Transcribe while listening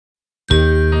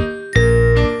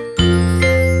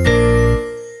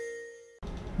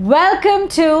Welcome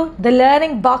to the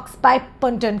Learning Box by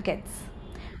Punton Kids.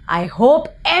 I hope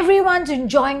everyone's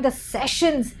enjoying the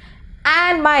sessions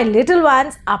and my little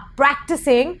ones are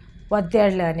practicing what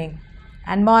they're learning.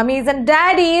 And mommies and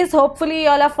daddies, hopefully you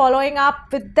all are following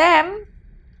up with them.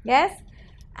 Yes?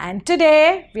 And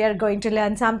today we are going to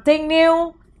learn something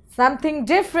new, something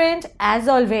different as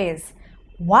always,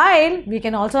 while we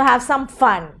can also have some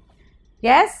fun.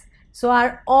 Yes? So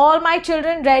are all my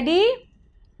children ready?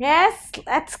 Yes,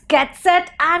 let's get set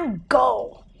and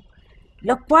go.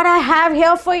 Look what I have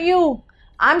here for you.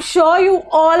 I'm sure you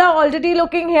all are already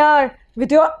looking here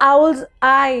with your owl's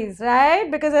eyes,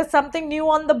 right? Because there's something new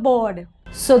on the board.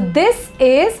 So this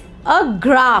is a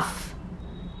graph.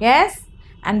 Yes,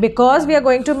 and because we are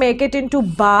going to make it into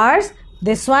bars,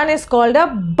 this one is called a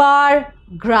bar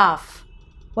graph.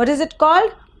 What is it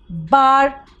called?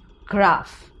 Bar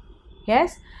graph.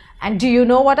 Yes, and do you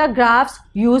know what are graphs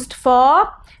used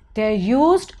for? They're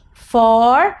used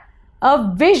for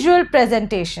a visual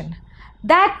presentation.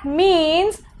 That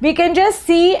means we can just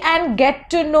see and get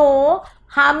to know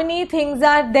how many things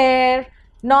are there,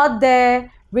 not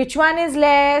there, which one is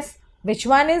less, which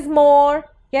one is more.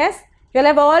 Yes, you'll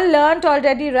have all learnt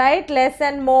already, right? Less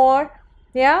and more.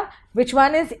 Yeah, which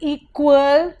one is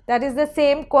equal, that is the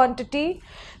same quantity.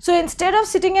 So instead of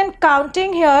sitting and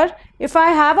counting here, if I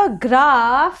have a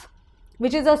graph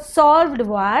which is a solved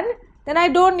one, then I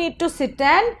don't need to sit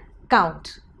and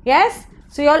count. Yes,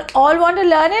 so you all want to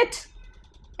learn it?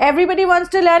 Everybody wants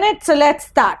to learn it, so let's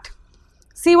start.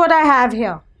 See what I have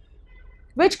here.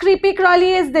 Which creepy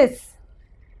crawly is this?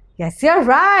 Yes, you're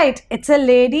right, it's a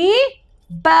lady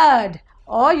bird,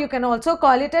 or you can also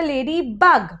call it a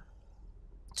ladybug.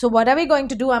 So what are we going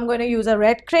to do? I'm going to use a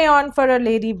red crayon for a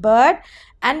ladybird,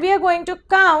 and we are going to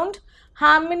count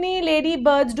how many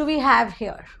ladybirds do we have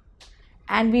here.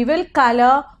 And we will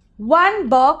color one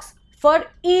box for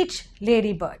each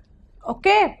ladybird.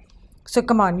 Okay, so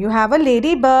come on, you have a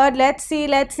ladybird. Let's see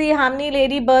how many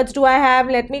ladybirds do I have.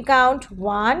 Let me count.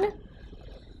 1,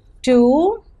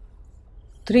 2,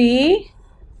 3,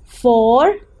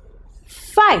 4,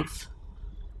 5.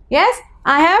 Yes,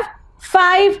 I have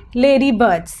 5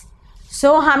 ladybirds.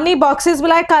 So how many boxes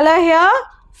will I color here?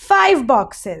 5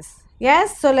 boxes.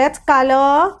 Yes, so let's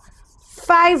color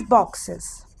 5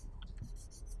 boxes.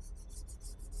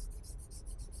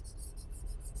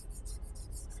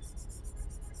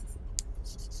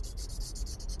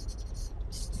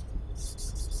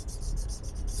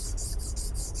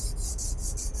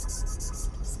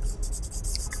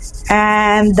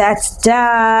 And that's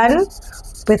done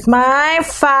with my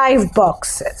 5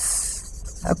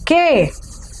 boxes. Okay.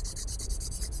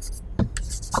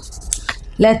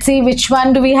 Let's see which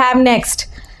one do we have next.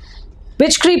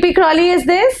 Which creepy crawly is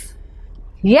this?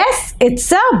 Yes, it's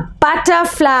a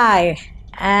butterfly.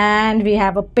 And we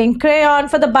have a pink crayon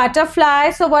for the butterfly.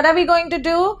 So what are we going to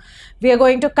do? We are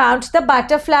going to count the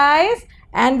butterflies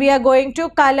and we are going to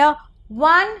color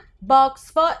one box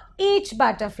for each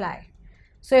butterfly.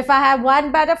 So if I have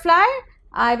 1 butterfly,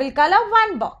 I will color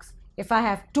 1 box. If I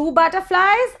have 2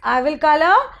 butterflies, I will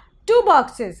color 2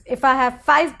 boxes. If I have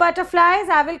 5 butterflies,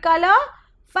 I will color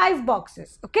 5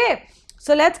 boxes. Okay,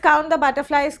 so let's count the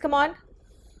butterflies. Come on.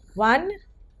 1,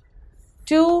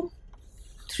 2,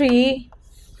 3,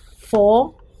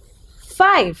 4,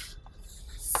 5,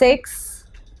 6,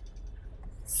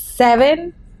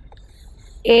 7,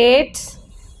 8,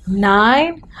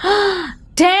 9,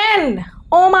 10.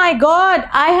 Oh my God,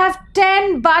 I have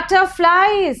 10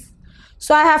 butterflies.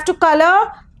 So I have to color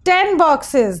 10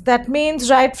 boxes. That means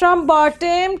right from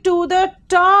bottom to the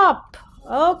top.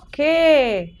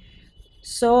 Okay.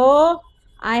 So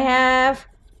I have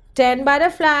 10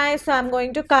 butterflies. So I'm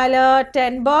going to color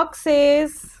 10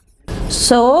 boxes.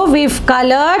 So we've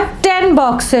colored 10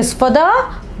 boxes for the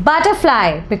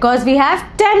butterfly because we have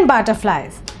 10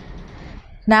 butterflies.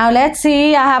 Now let's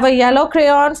see, I have a yellow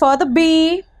crayon for the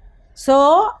bee.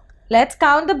 So let's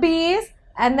count the bees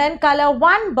and then color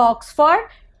 1 box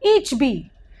for each bee.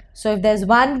 So if there's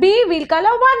 1 bee, we'll color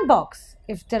 1 box.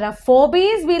 If there are 4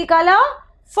 bees, we'll color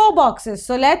 4 boxes.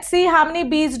 So let's see how many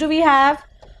bees do we have.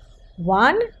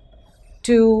 1,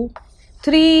 2,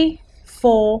 3,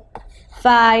 4,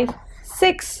 5,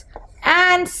 6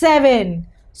 and 7.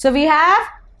 So we have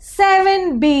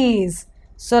 7 bees.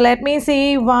 So let me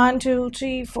see. 1, 2,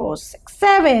 3, 4, 6,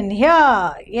 7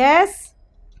 here. Yes.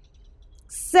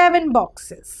 7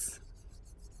 boxes.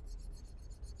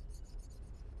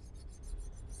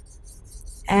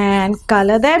 And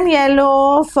color them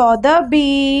yellow for the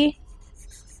bee.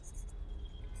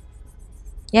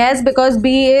 Yes, because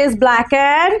bee is black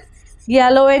and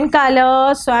yellow in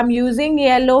color. So I'm using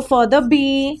yellow for the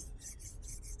bee.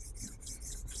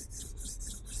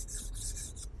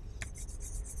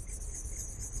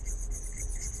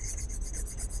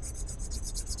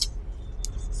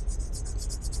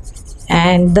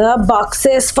 And the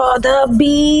boxes for the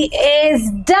bee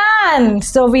is done.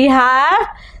 So we have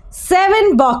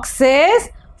 7 boxes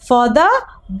for the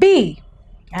bee.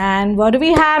 And what do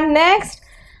we have next?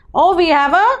 Oh, we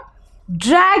have a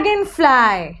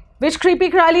dragonfly. Which creepy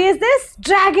crawly is this?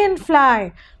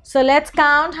 Dragonfly. So let's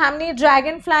count how many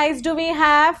dragonflies do we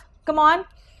have. Come on.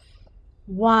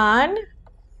 1,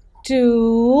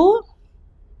 2.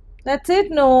 That's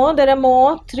it. No, there are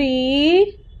more.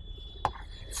 3,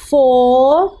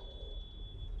 4,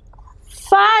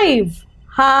 5.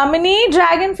 How many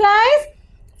dragonflies?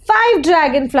 5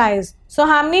 dragonflies. So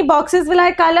how many boxes will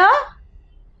I color?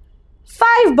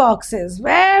 5 boxes.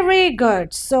 Very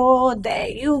good. So there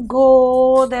you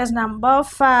go. There's number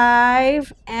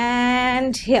 5.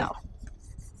 And here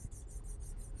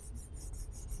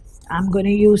I'm going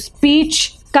to use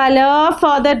peach color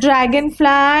for the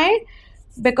dragonfly,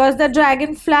 because the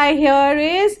dragonfly here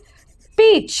is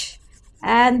peach.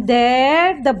 And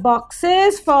there the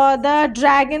boxes for the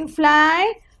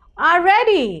dragonfly are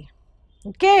ready.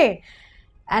 Okay.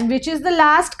 And which is the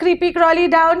last creepy crawly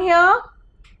down here?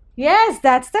 Yes,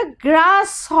 that's the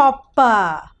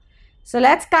grasshopper. So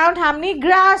let's count how many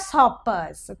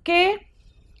grasshoppers. Okay.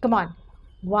 Come on.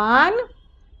 1,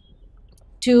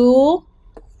 2,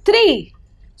 3.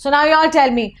 So now you all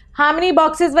tell me, how many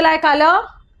boxes will I color?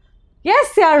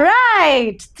 Yes, you're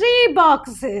right. 3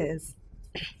 boxes.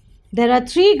 There are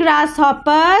 3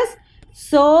 grasshoppers.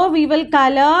 So we will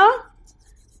color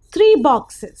 3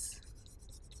 boxes.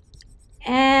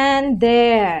 And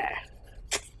there.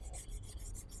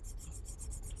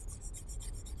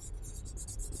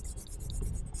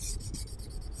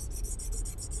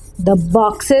 The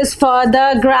boxes for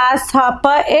the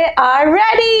grasshopper are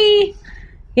ready.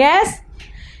 Yes.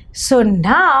 So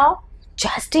now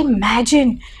just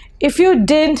imagine if you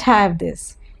didn't have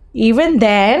this. Even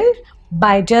then,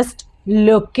 by just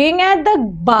looking at the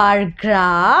bar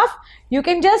graph, you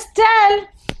can just tell.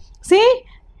 See,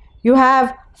 you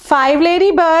have 5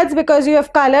 ladybirds because you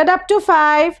have colored up to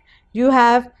 5. You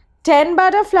have 10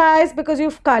 butterflies because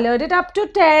you've colored it up to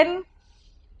 10.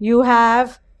 You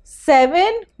have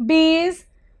 7 bees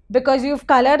because you've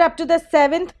colored up to the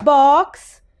 7th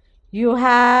box. You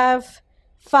have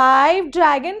 5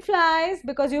 dragonflies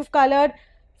because you've colored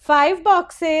 5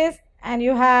 boxes. And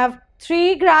you have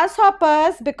 3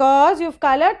 grasshoppers because you've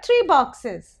colored 3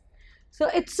 boxes. So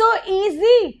it's so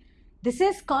easy. This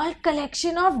is called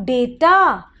collection of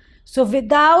data. So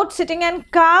without sitting and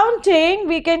counting,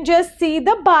 we can just see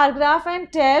the bar graph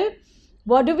and tell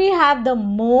what do we have the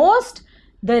most,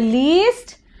 the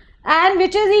least, and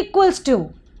which is equals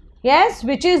to. Yes,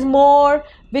 which is more,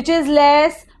 which is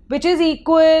less, which is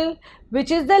equal,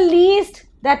 which is the least.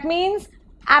 That means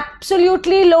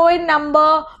absolutely low in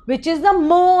number, which is the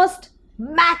most,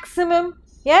 maximum.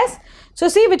 Yes. So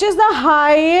see, which is the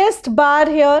highest bar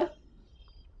here?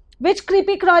 Which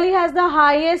creepy crawly has the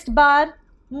highest bar?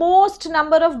 Most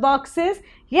number of boxes?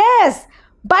 Yes,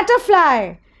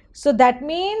 butterfly. So that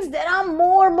means there are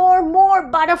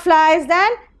more butterflies than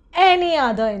any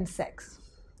other insects.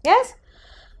 Yes.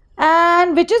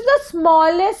 And which is the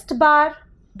smallest bar?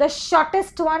 The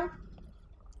shortest one?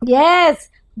 Yes,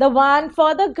 the one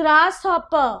for the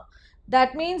grasshopper.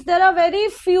 That means there are very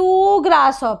few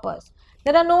grasshoppers.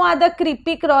 There are no other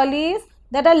creepy crawlies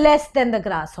that are less than the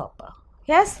grasshopper.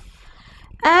 Yes.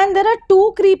 And there are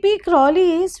 2 creepy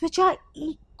crawlies which are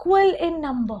equal in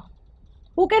number.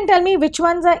 Who can tell me which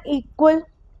ones are equal?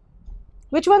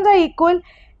 Which ones are equal?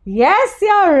 Yes,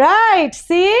 you're right.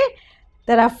 See,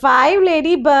 there are 5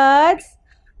 ladybirds.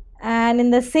 And in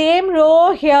the same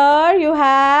row here you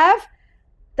have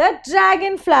the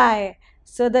dragonfly.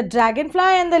 So the dragonfly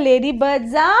and the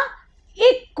ladybirds are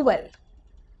equal.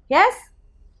 Yes.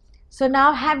 So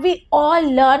now have we all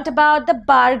learnt about the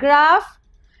bar graph?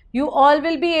 You all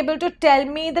will be able to tell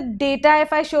me the data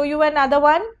if I show you another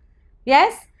one.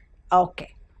 Yes.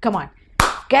 Okay. Come on.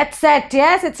 Get set.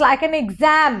 Yes. It's like an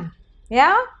exam.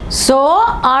 Yeah. So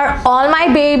are all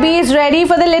my babies ready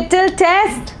for the little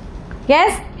test?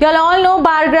 Yes. You'll all know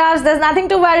bar graphs. There's nothing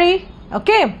to worry.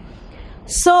 Okay.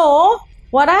 So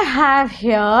what I have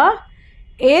here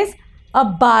is a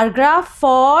bar graph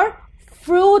for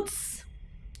fruits.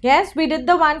 Yes, we did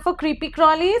the one for creepy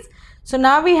crawlies. So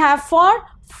now we have for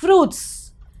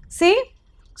fruits. See?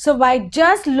 So by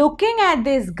just looking at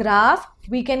this graph,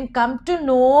 we can come to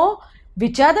know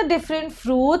which are the different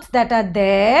fruits that are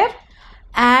there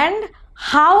and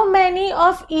how many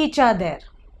of each are there.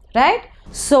 Right?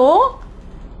 So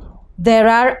there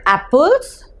are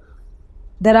apples,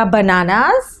 there are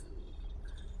bananas,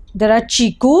 there are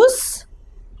chikus,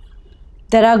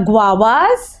 there are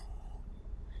guavas,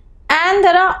 and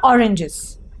there are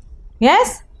oranges.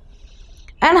 Yes?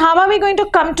 And how are we going to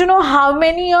come to know how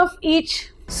many of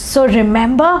each? So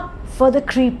remember, for the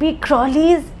creepy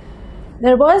crawlies,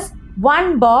 there was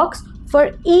one box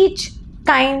for each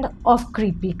kind of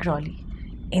creepy crawly.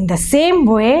 In the same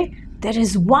way, there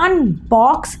is one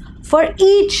box for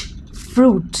each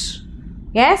fruit.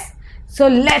 Yes? So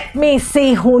let me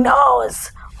see who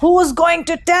knows. Who's going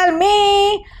to tell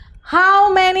me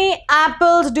how many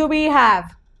apples do we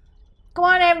have? Come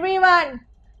on, everyone.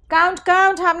 Count.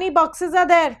 How many boxes are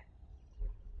there?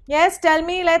 Yes, tell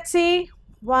me. Let's see.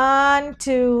 1,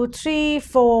 2, 3,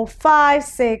 4, 5,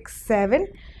 6, 7,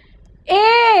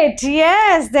 8.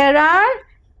 Yes, there are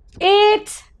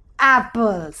 8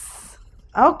 apples.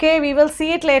 Okay, we will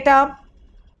see it later.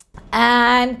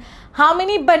 And how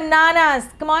many bananas?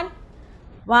 Come on.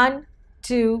 1,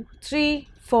 2, 3,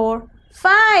 4,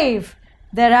 5.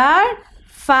 There are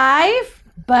 5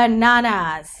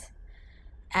 bananas.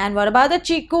 And what about the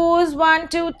chicos? 1,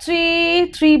 2,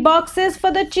 3. 3 boxes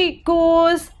for the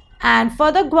chicos. And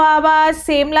for the guavas,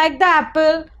 same like the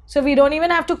apple. So we don't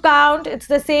even have to count. It's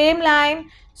the same line.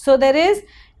 So there is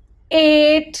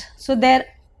 8. So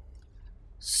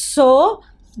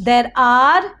there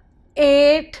are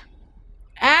 8.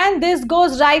 And this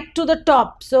goes right to the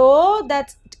top. So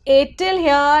that's 8 till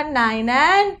here, 9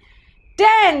 and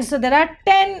 10. So there are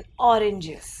 10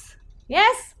 oranges.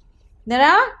 Yes? There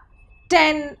are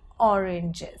 10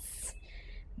 oranges.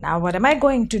 Now what am I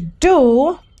going to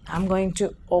do? I'm going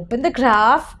to open the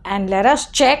graph and let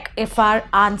us check if our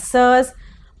answers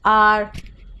are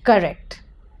correct.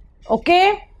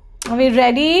 Okay? Are we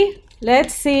ready?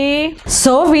 Let's see.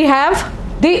 So we have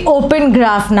the open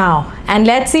graph now. And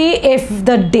let's see if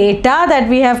the data that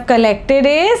we have collected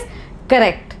is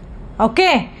correct.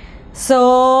 Okay?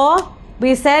 So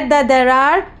we said that there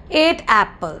are 8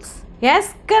 apples.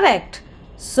 Yes? Correct.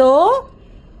 So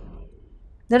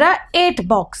there are 8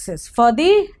 boxes for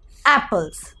the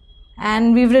apples.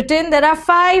 And we've written there are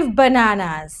 5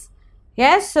 bananas.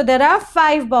 Yes, so there are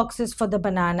 5 boxes for the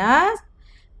bananas.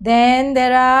 Then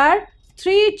there are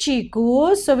 3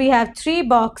 chicos. So we have 3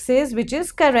 boxes, which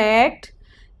is correct.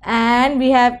 And we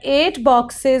have 8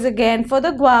 boxes again for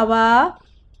the guava.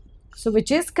 So which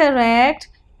is correct.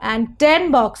 And 10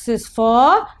 boxes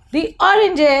for the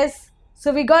oranges.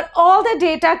 So we got all the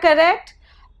data correct.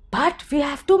 But we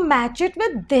have to match it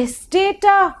with this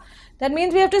data. That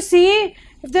means we have to see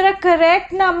if there are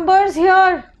correct numbers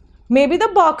here. Maybe the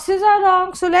boxes are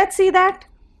wrong. So let's see that.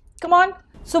 Come on.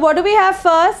 So what do we have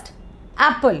first?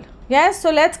 Apple. Yes.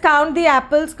 So let's count the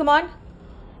apples. Come on.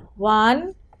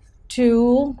 1,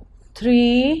 2,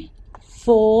 3,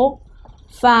 4,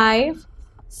 5,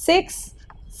 6,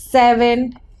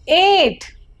 7,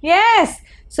 8. Yes.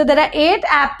 So there are 8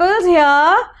 apples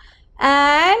here.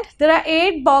 And there are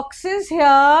 8 boxes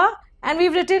here. And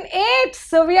we've written 8.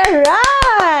 So we are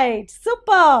right.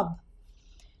 Superb.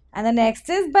 And the next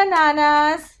is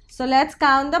bananas. So let's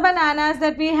count the bananas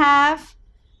that we have.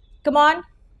 Come on.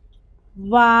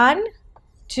 1,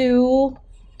 2,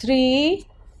 3,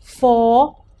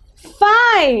 4,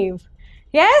 5.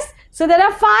 Yes. So there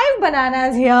are 5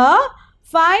 bananas here.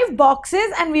 5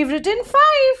 boxes and we've written 5.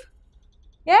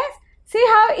 Yes. See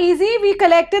how easy we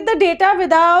collected the data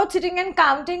without sitting and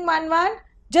counting one.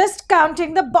 Just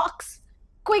counting the box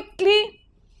quickly.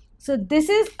 So this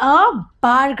is a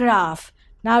bar graph.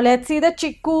 Now let's see the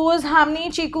chicos. How many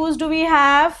chicos do we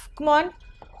have? Come on.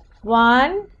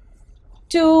 1,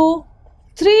 2,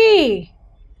 3.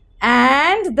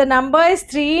 And the number is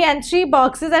 3 and 3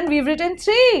 boxes and we've written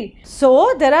 3.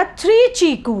 So there are 3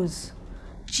 chicos.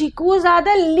 Chicos are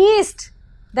the least.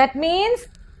 That means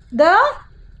the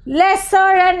lesser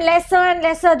and lesser and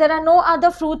lesser. There are no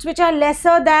other fruits which are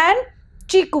lesser than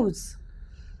chicos.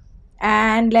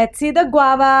 And let's see the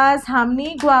guavas. How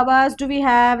many guavas do we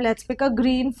have? Let's pick a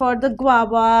green for the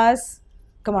guavas.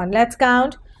 Come on, let's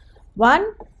count. 1,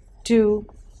 2,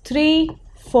 3,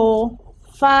 4,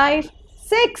 5,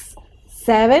 6,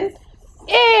 7,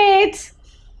 8.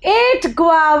 8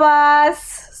 guavas.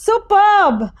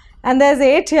 Superb. And there's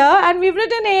 8 here and we've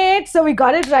written 8. So we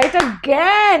got it right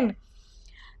again.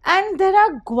 And there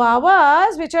are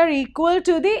guavas which are equal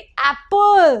to the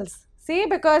apples. See,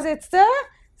 because it's the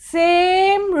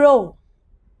same row.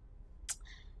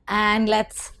 And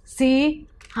let's see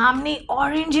how many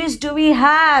oranges do we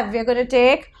have. We're going to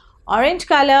take orange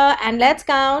color and let's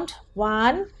count.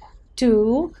 1,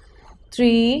 2,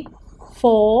 3,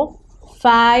 4,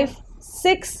 5,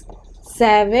 6,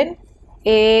 7,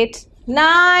 8,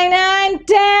 9 and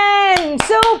 10.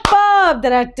 Superb.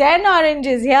 There are 10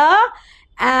 oranges here.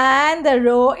 And the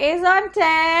row is on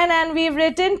 10 and we've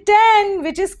written 10,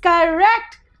 which is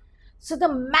correct. So the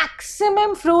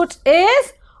maximum fruit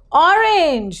is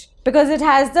orange because it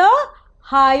has the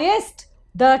highest,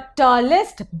 the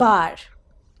tallest bar.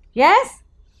 Yes?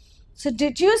 So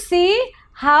did you see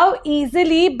how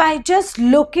easily by just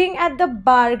looking at the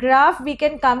bar graph we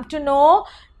can come to know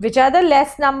which are the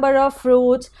less number of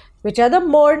fruits, which are the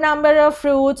more number of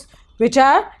fruits, which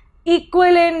are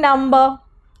equal in number.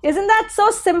 Isn't that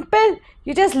so simple?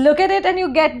 You just look at it and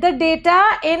you get the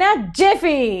data in a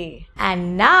jiffy.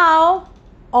 And now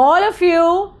all of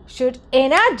you should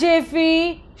in a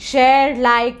jiffy share,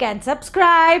 like and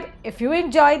subscribe if you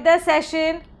enjoyed the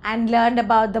session and learned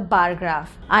about the bar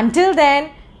graph. Until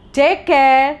then, take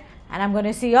care and I'm going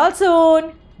to see you all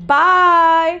soon.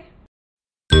 Bye.